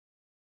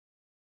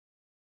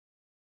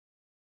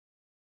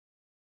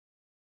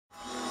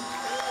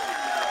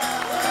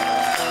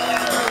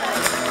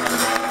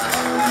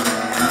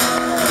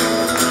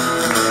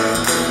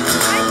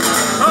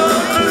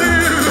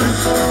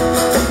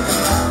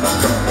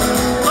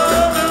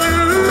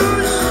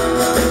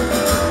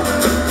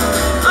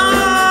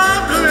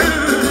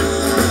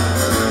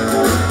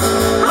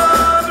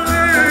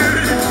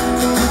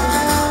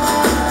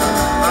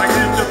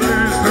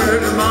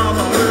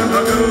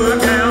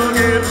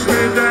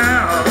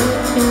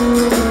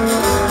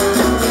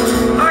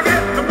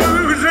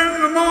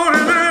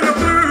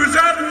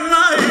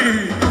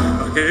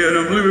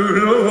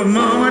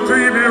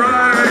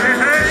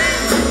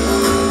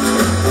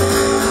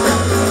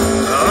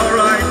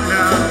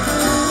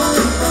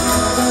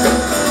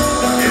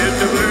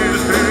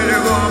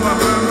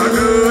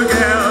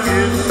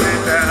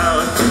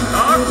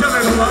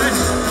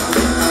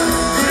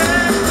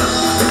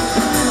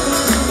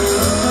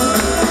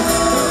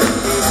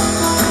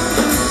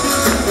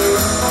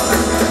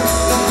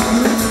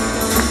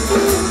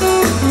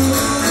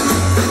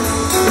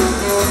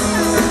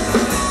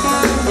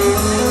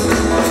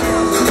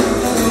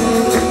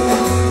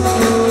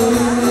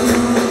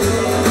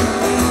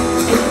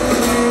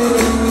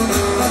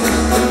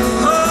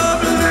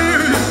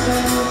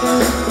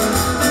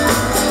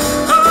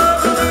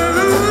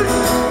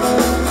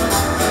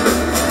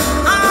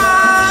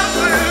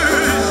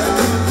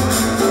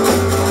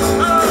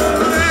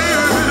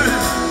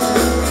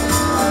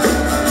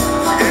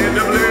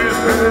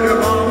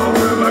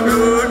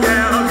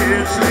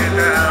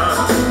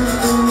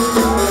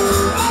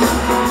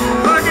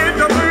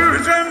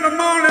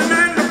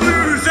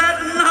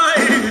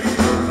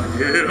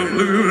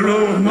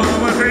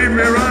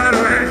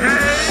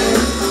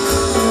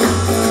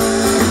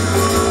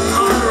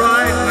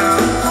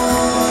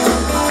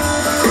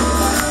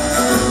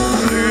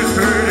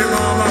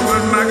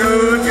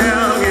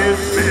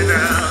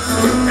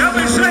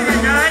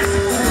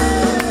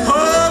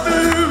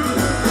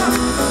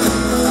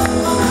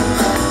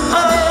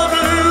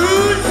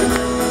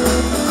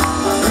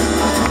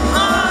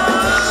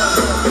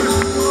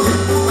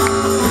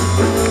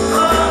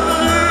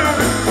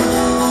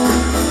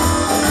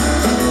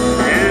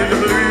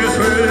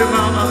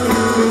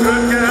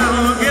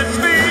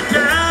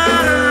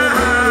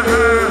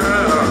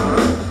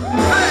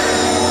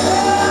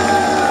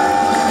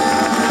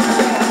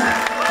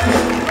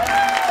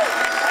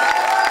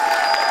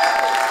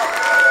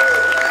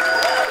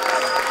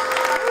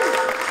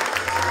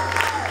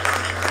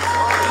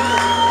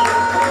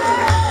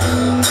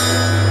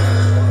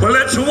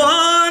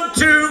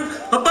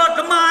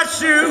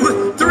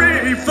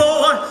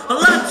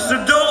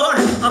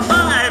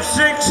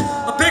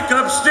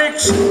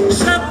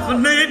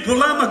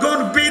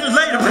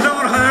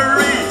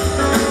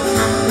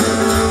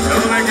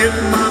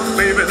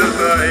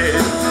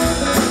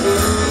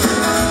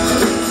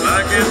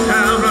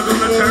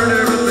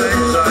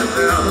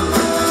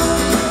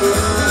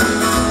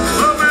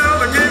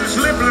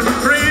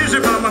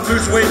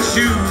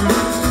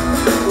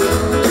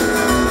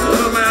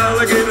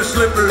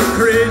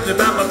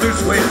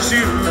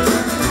shoes.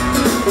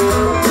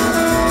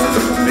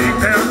 Big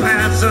pair of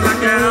pants and a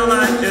gal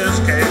I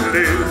just can't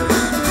lose.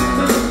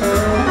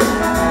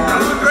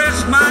 I'll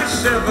dress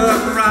myself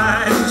up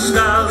right in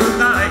style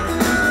tonight.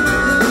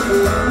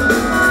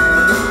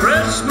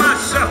 Dress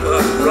myself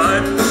up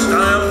right in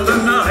style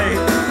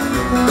tonight.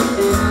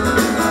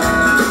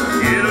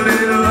 Get a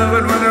little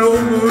lovin' when the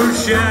old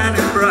moon's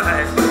shining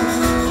bright.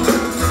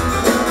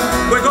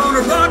 We're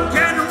gonna rock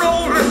and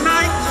roll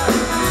tonight.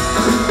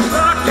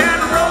 Rock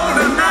and roll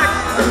tonight.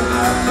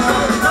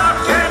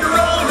 Rock and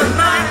roll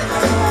tonight.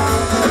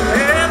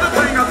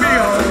 Everything'll be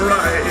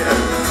alright.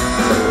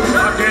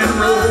 Rock and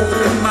roll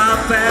with my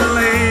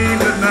family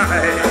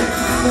tonight.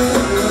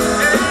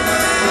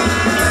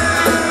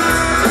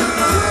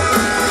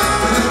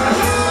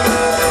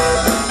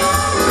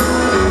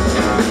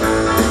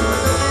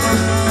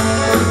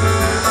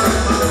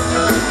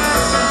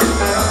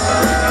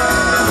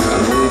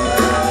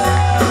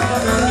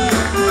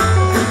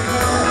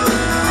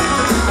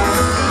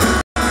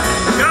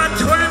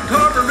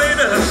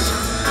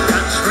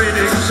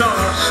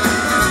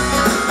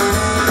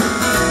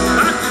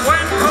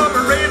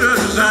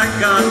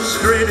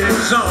 Straight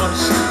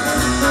exhaust.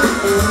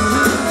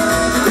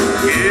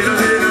 Get a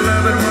little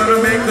lovin' wanna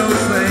make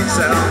those things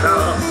sound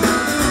off.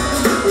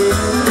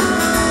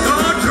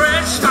 Gonna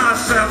dress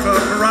myself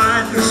up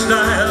right in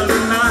style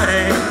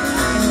tonight.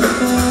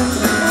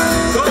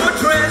 Gonna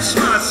dress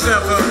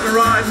myself up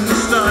right in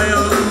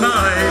style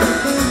tonight.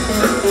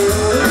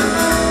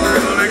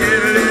 Gonna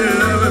get a little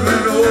lovin' when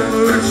the old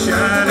moon's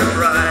shining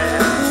bright.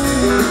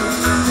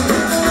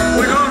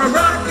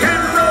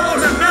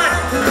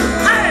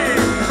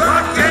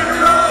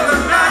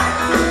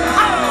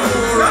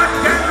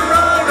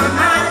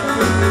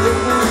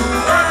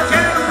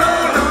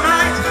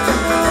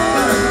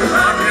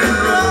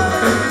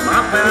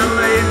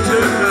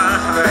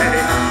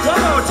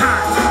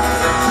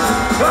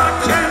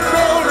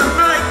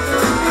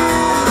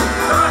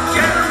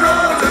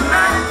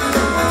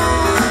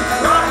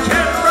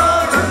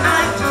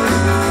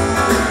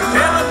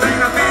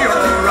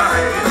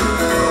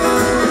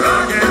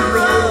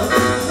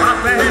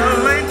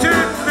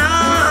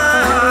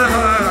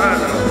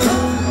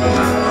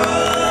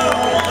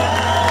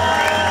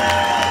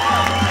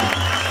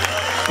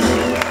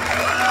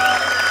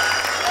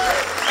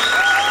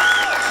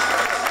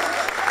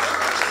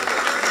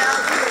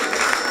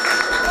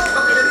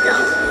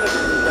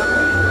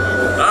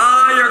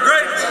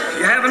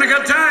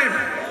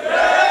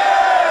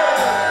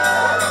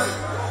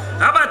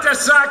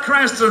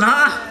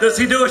 Huh? Does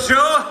he do a show?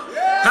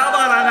 Yeah. How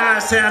about a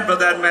nice hand for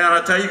that man?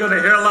 I tell you, you're going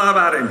to hear a lot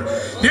about him.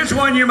 Here's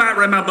one you might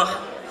remember.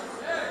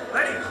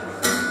 Ready?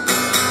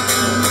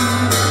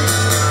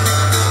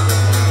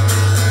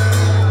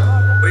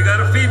 We got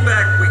a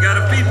feedback. We got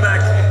a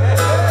feedback.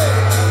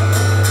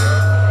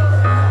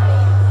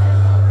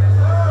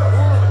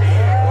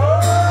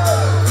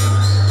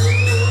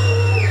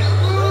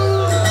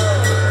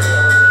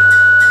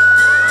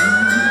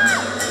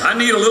 I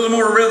need a little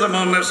more rhythm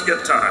on this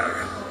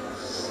guitar.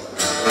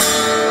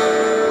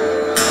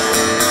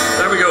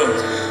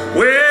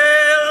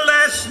 Well,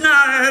 last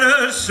night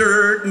a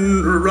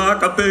certain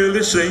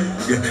rockabilly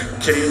singer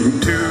came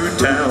to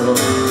town.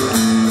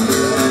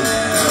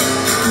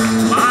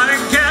 My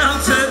gal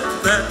said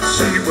that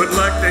she would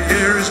like to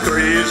hear his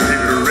crazy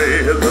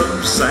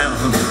rhythm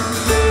sound.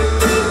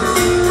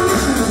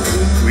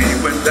 We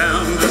went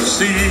down to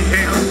see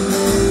him.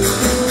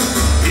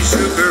 He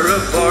shook her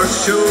up our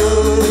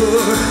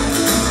shore.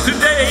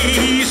 Today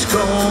he's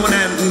gone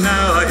and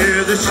now I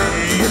hear that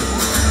she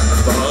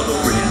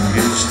following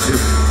his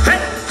tune.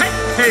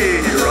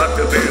 Hey,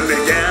 rockabilly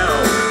gal,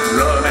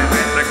 running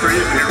in the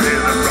crazy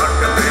rhythm,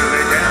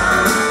 rockabilly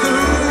gal.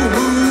 Ooh,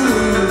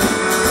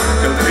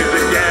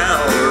 rockabilly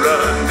gal,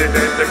 running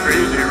in the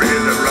crazy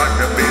rhythm,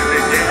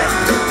 rockabilly gal.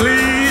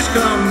 Please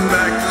come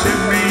back to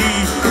me.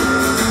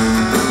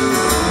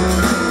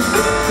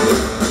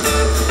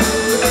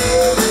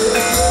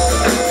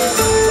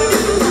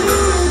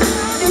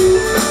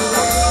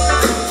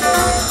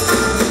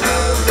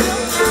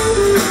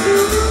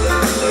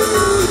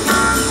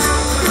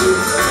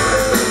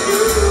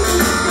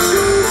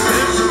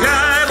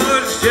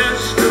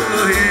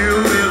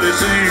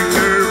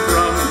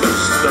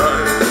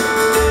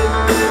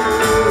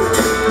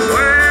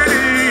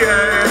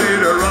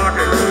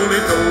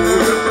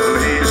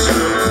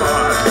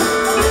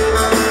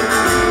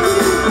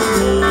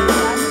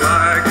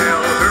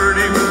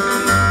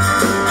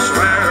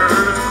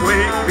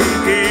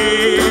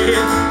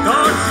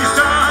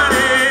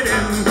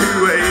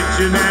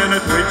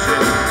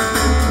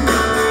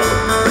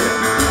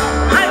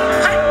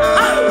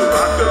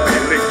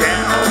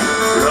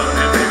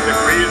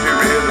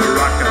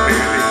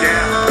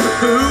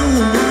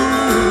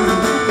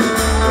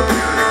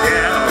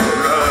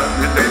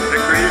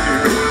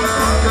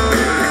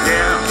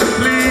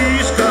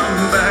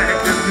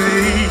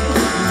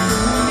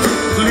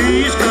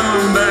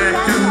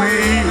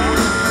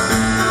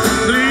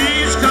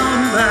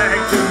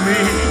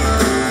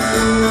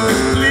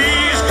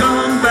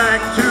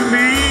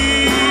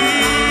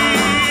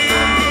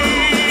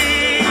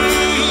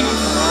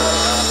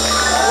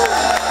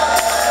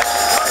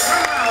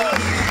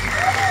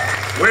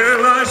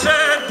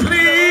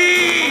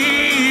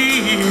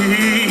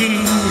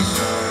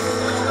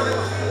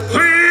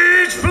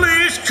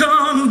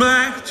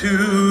 to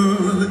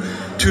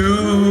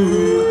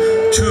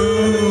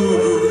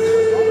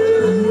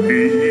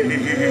me.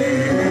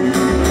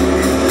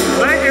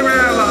 Thank you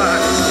very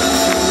much.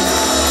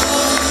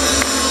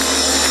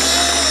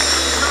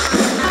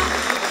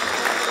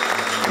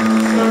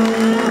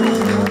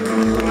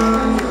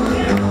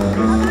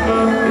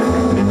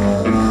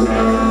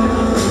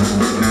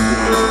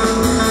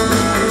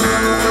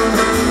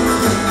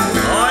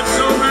 Oh, it's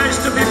so nice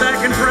to be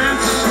back in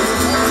France.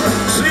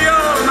 See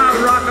all of my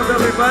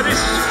rockabilly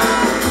buddies.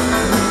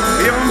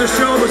 Be on the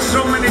show with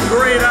so many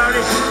great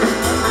artists.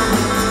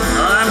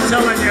 I'm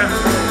telling you.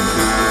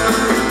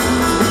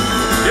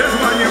 Here's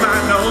one you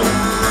might know.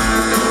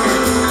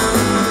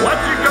 What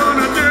you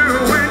gonna do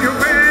when your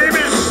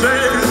baby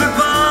says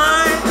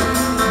goodbye?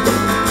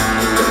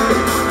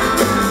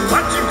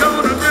 What you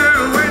gonna do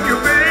when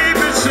your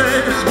baby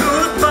says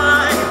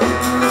goodbye?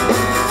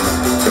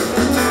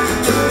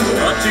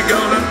 What you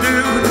gonna do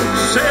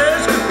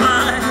says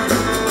goodbye?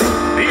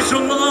 Be so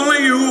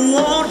lonely you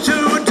want to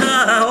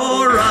die.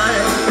 All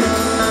right,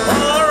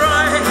 all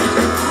right,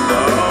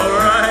 all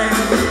right.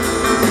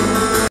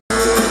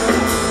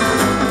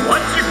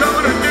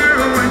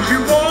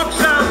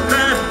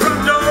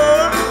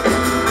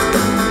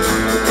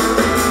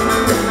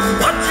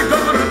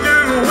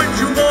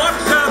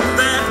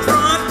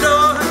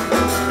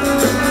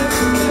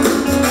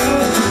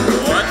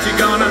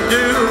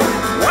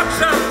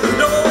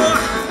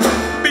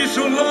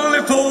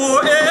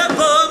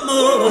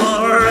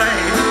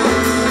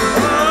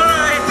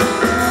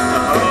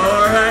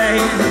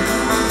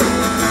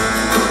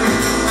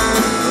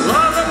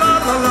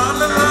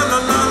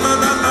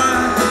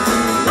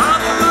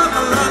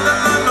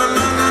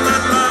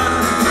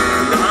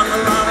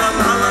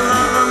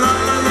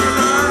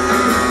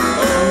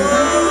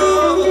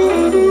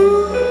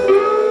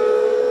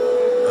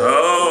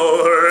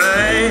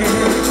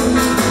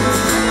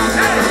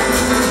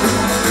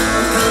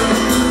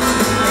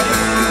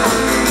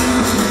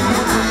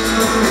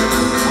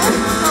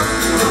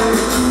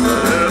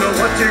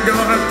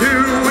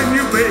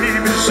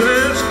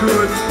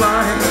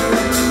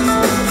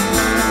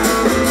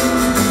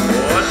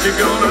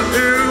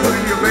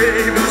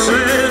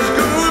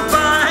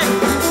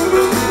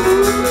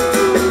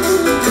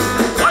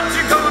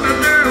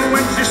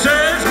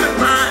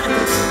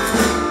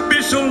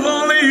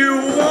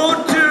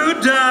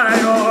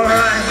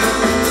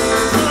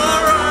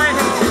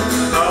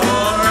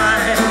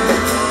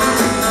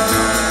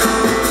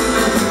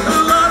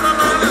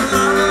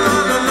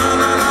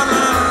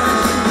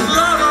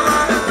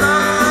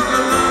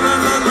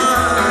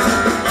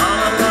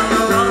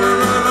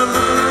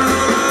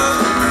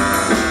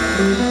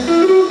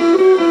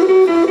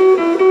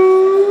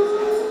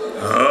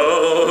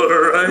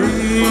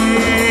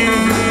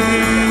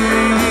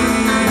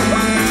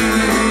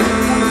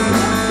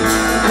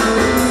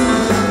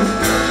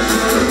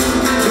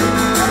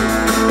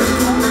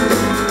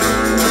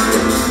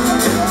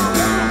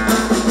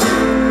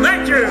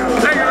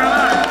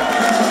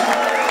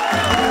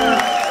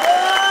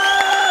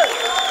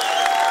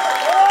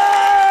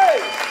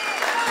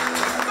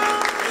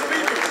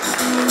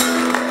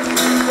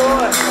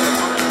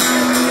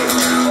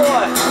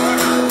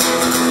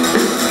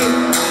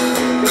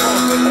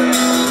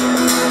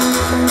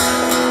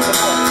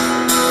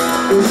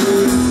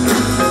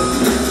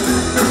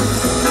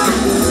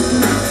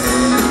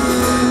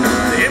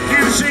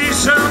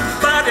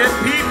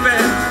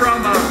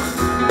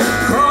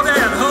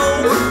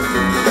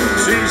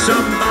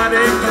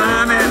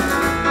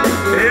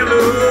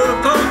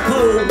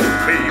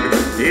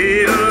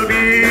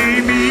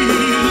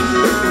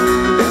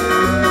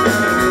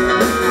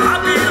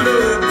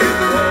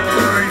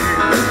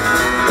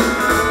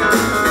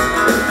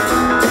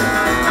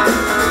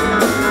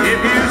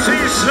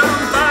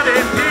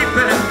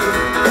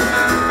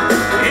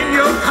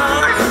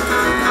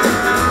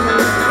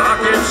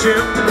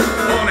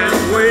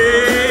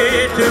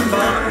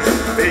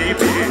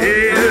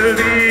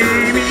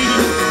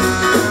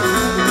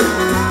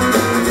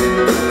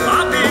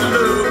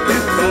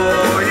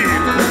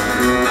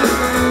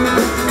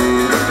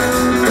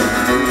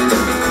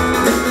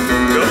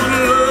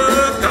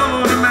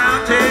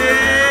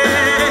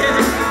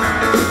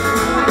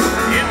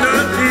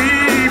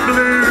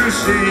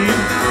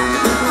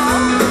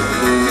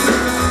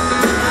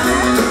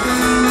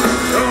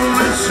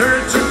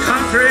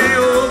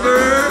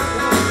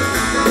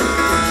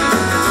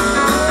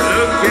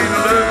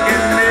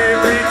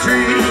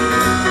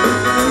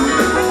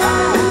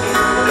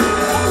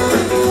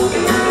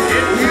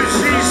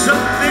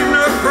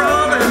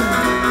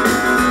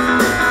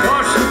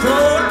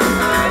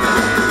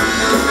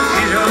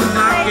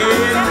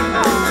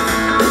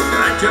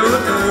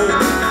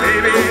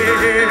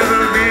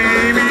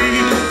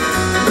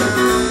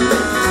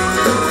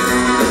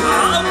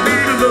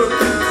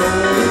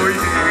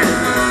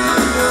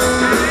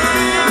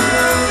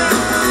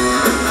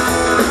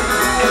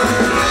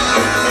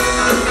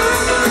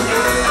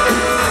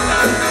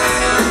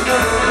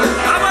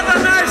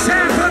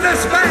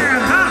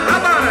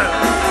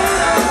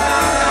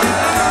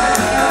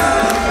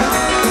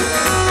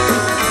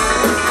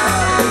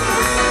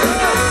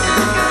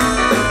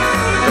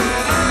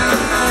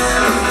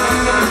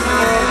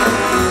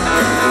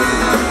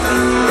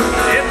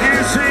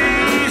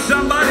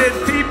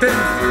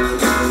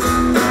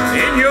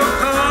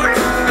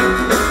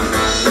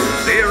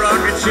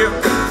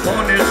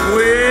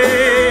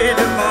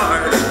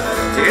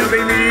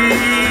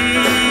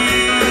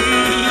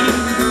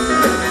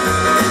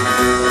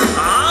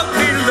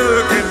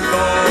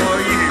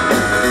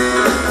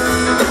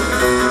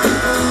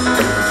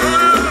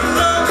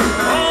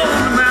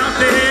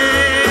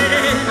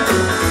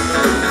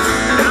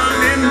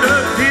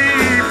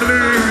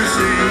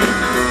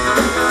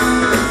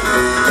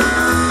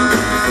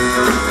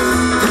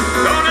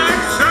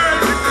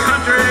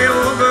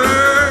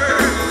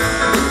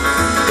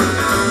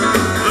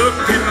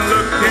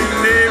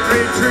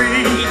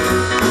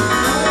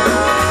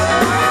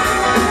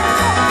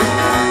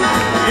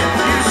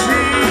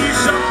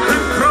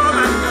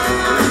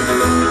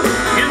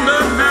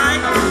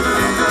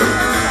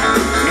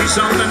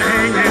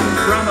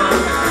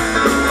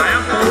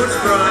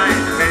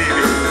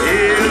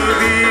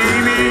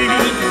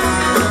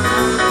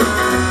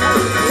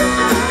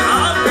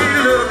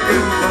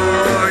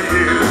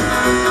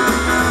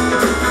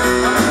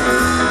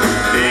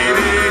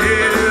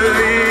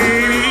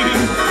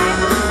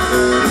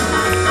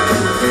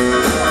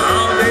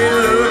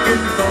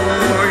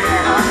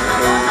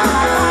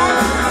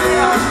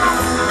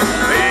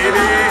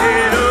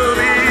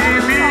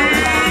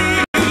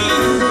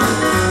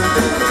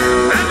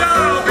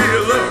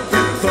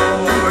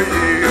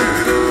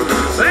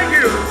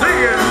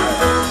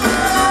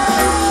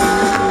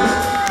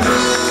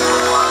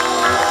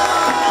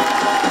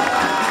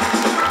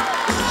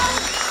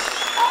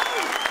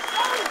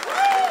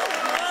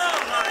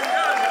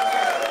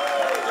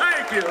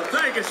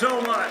 Thank you so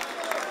much.